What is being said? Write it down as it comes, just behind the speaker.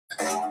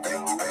Come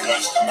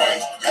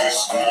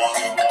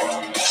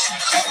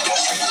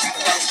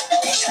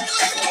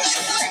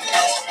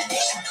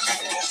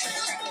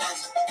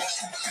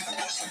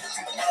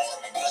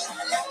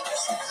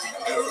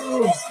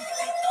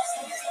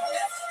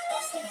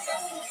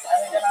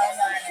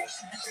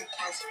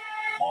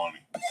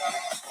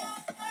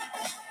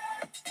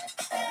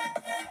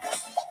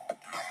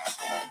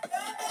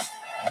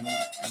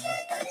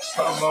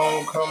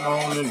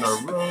on in the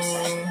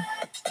room.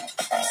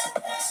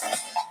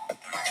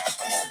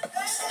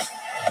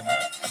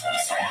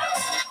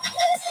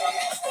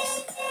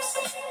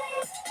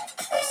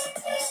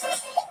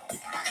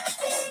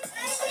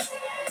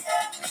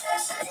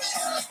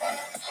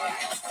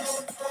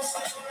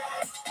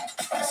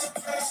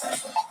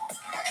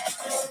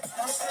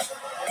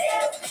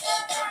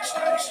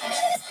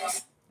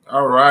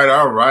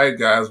 All right,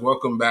 guys.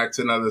 Welcome back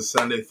to another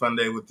Sunday Fun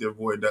Day with your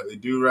boy Dudley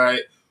Do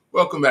Right.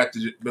 Welcome back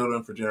to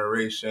Building for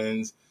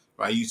Generations,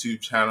 my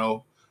YouTube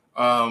channel.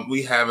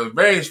 We have a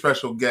very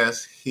special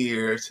guest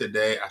here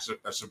today. I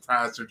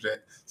surprised her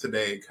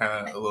today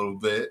kind of a little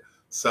bit.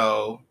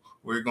 So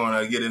we're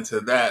going to get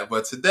into that.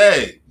 But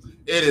today,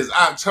 it is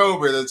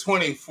October the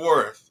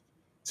 24th,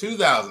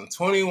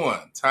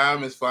 2021.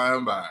 Time is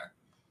flying by.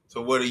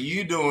 So what are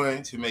you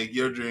doing to make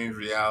your dreams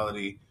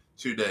reality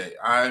today?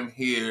 I'm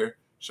here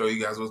show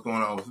you guys what's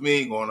going on with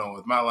me, going on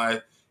with my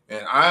life,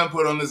 and I am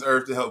put on this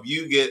earth to help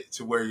you get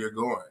to where you're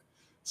going.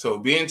 So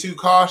being too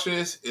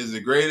cautious is the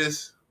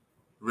greatest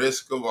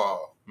risk of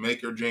all.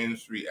 Make your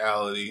dreams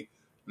reality,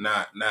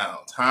 not now.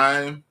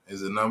 Time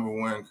is the number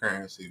one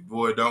currency.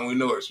 Boy, don't we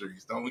know it,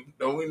 Sharice?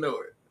 Don't we know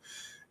it?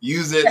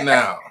 Use it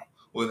now.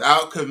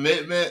 Without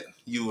commitment,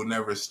 you will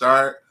never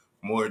start.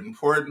 More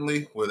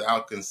importantly,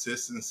 without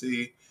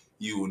consistency,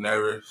 you will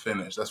never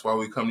finish. That's why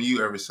we come to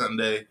you every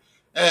Sunday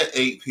at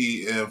 8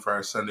 p.m. for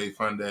our Sunday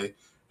Fun Day.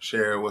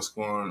 Share what's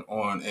going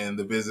on in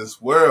the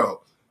business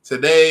world.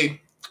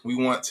 Today, we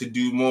want to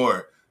do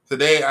more.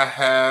 Today, I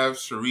have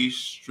Sharice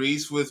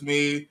Streets with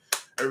me.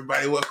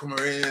 Everybody welcome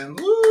her in.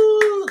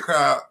 Woo!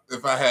 Crowd.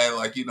 If I had,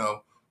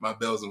 my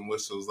bells and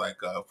whistles,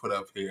 put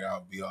up here,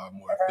 I'll be all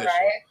more official.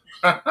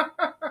 Right.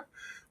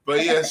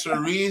 But yeah,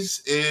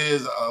 Sharice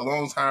is a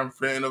longtime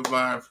friend of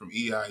mine from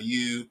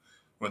EIU.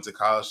 Went to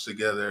college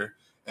together.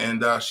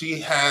 And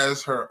she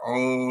has her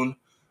own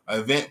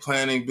event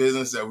planning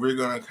business that we're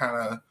going to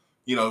kind of,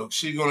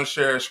 she's going to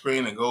share her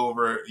screen and go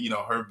over,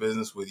 her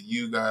business with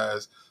you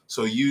guys.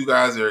 So you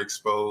guys are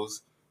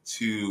exposed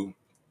to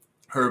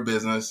her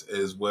business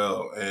as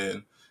well.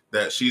 And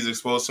that she's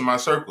exposed to my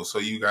circle. So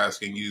you guys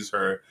can use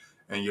her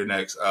in your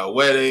next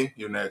wedding,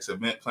 your next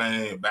event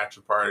planning, your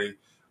bachelor party,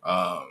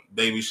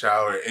 baby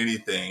shower,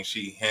 anything.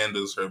 She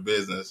handles her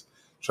business.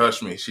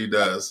 Trust me, she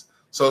does.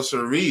 So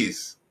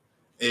Sharice,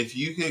 if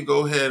you can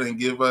go ahead and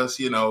give us,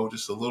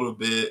 just a little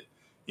bit,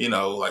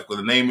 with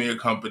the name of your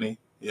company,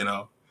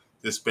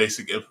 just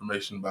basic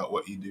information about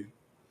what you do.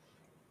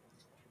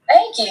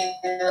 Thank you.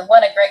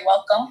 What a great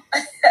welcome.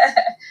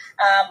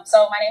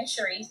 So my name is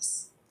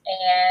Sharice,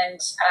 and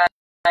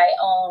I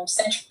own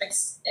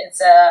Centrix.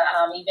 It's a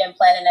event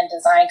planning and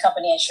design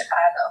company in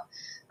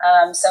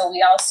Chicago. So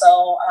we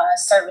also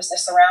service the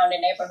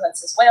surrounding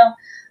neighborhoods as well.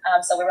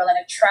 So we're willing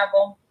to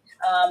travel.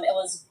 It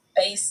was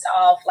based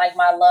off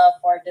my love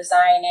for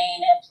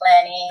designing and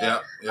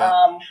planning,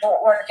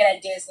 working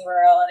at Disney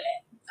World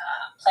and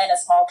planning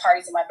small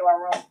parties in my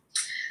dorm room.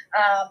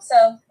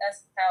 So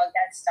that's how it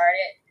got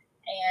started.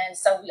 And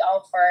so we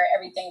offer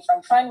everything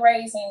from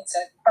fundraising to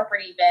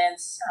corporate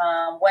events,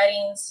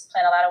 weddings,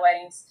 plan a lot of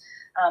weddings,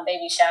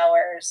 baby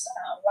showers,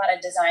 a lot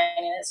of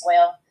designing as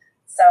well.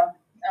 So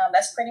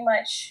that's pretty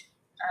much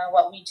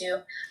what we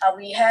do.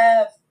 We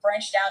have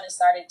branched out and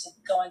started to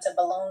go into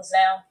balloons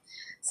now.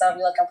 So if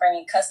you're looking for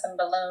any custom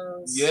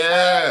balloons.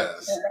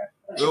 Yes.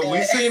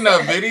 We seen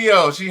a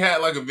video. She had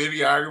a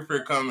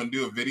videographer come and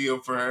do a video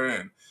for her,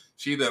 and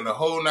she did a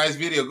whole nice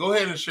video. Go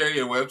ahead and share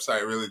your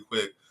website really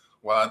quick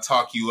while I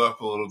talk you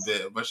up a little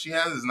bit. But she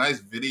has this nice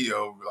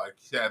video.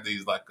 She had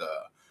these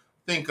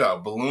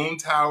balloon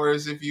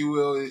towers, if you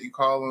will, you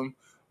call them.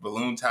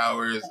 Balloon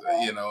towers,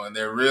 and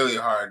they're really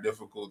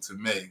difficult to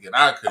make. And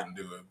I couldn't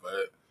do it,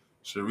 but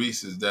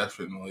Sharice is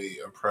definitely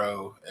a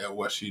pro at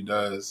what she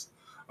does.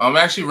 I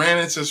actually ran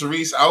into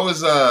Sharice. I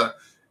was,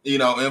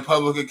 in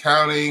public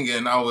accounting,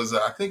 and I was,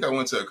 I think I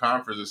went to a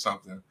conference or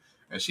something,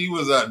 and she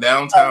was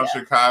downtown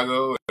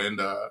Chicago,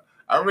 and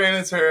I ran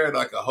into her at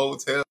a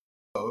hotel.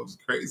 It was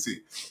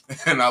crazy,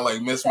 and I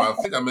missed I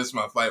think I missed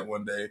my flight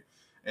one day,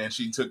 and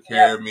she took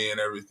care of me and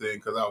everything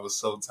because I was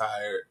so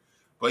tired.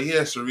 But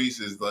yeah, Sharice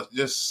is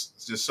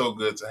just so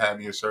good to have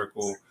in your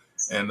circle,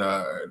 and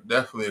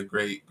definitely a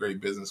great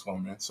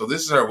businesswoman. So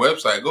this is her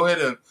website. Go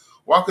ahead and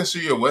walk us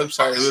through your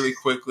website really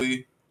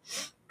quickly.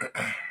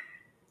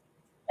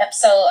 Yep.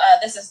 So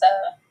this is the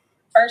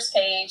first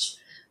page.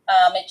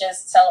 It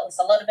just tells us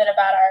a little bit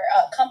about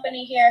our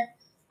company here.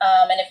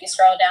 And if you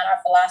scroll down,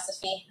 our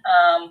philosophy,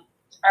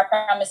 our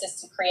promise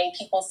is to create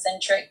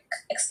people-centric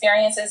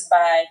experiences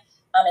by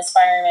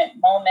inspiring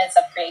moments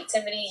of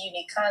creativity,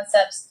 unique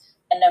concepts,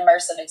 and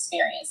immersive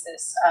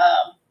experiences.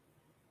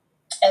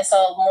 And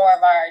so more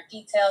of our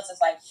details is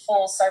like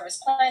full service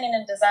planning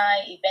and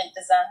design,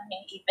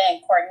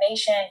 event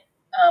coordination,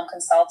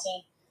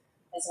 consulting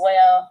as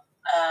well.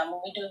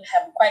 We do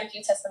have quite a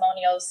few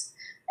testimonials.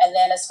 And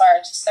then as far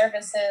as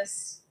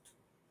services,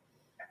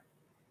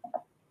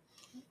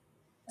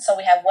 so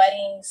we have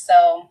weddings.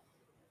 So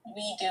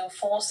we do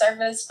full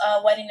service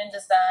wedding and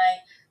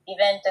design,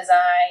 event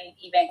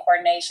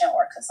coordination,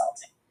 or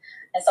consulting.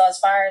 And so as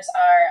far as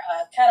our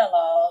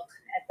catalog,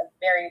 at the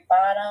very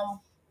bottom,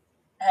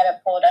 I have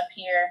it pulled up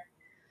here.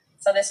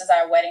 So this is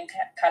our wedding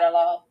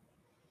catalog.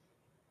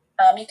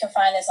 You can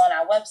find this on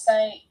our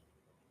website.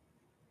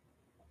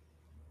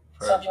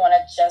 Perfect. So if you want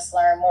to just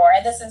learn more,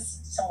 and this is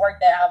some work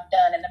that I've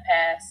done in the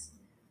past.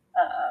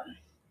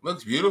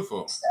 Looks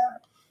beautiful. So,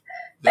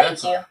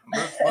 thank you.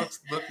 Looks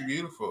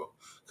beautiful.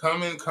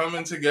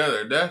 Coming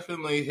together.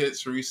 Definitely hit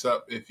Sharice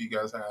up if you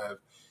guys have,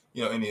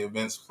 any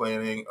events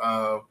planning.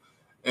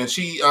 And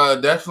she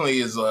definitely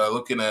is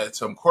looking at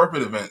some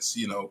corporate events,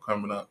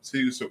 coming up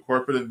too. So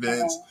corporate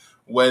events,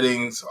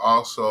 weddings,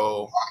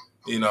 also,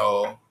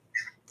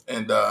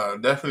 and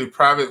definitely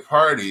private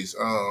parties.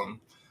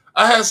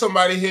 I had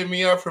somebody hit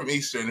me up from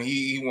Eastern.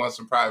 He wants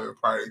a private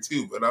party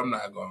too, but I'm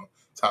not going to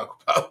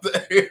talk about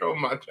that here on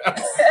my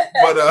channel.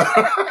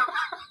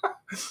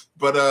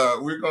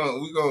 But we're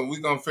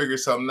gonna figure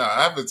something out.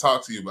 I haven't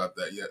talked to you about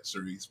that yet,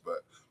 Sharice,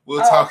 but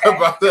we'll talk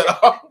about that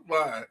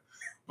offline.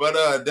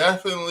 But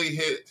definitely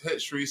hit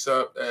Sharice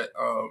up at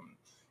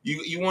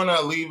you want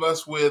to leave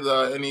us with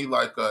any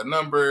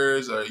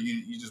numbers, or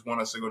you just want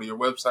us to go to your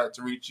website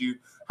to reach you?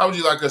 How would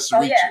you like us to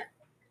reach you?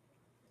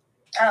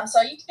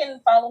 So you can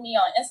follow me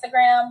on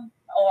Instagram,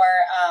 or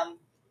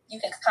you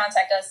can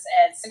contact us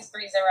at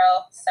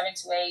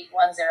 630-728-1080,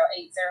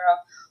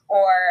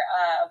 or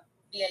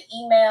via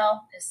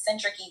email is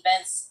Centric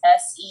Events,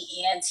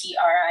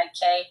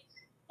 SENTRIK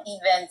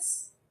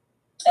events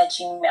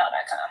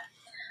 @gmail.com,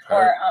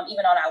 or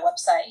even on our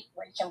website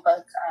where you can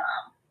book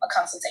a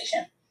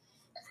consultation.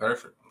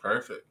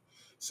 Perfect.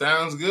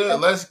 Sounds good.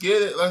 Let's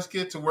get it. Let's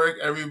get to work,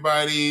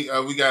 everybody.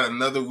 We got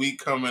another week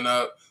coming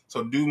up.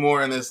 So do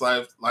more in this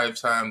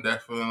lifetime.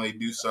 Definitely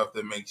do stuff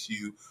that makes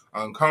you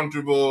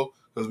uncomfortable,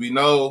 because we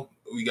know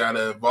we got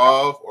to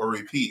evolve or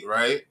repeat,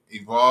 right?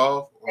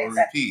 Evolve or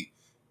repeat.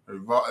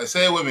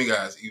 Say it with me,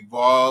 guys.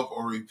 Evolve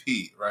or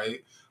repeat,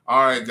 right?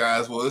 All right,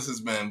 guys. Well, this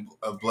has been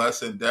a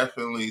blessing.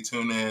 Definitely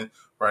tune in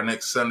for our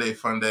next Sunday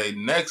Fun Day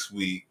next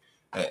week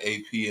at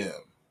 8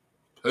 p.m.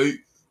 Peace.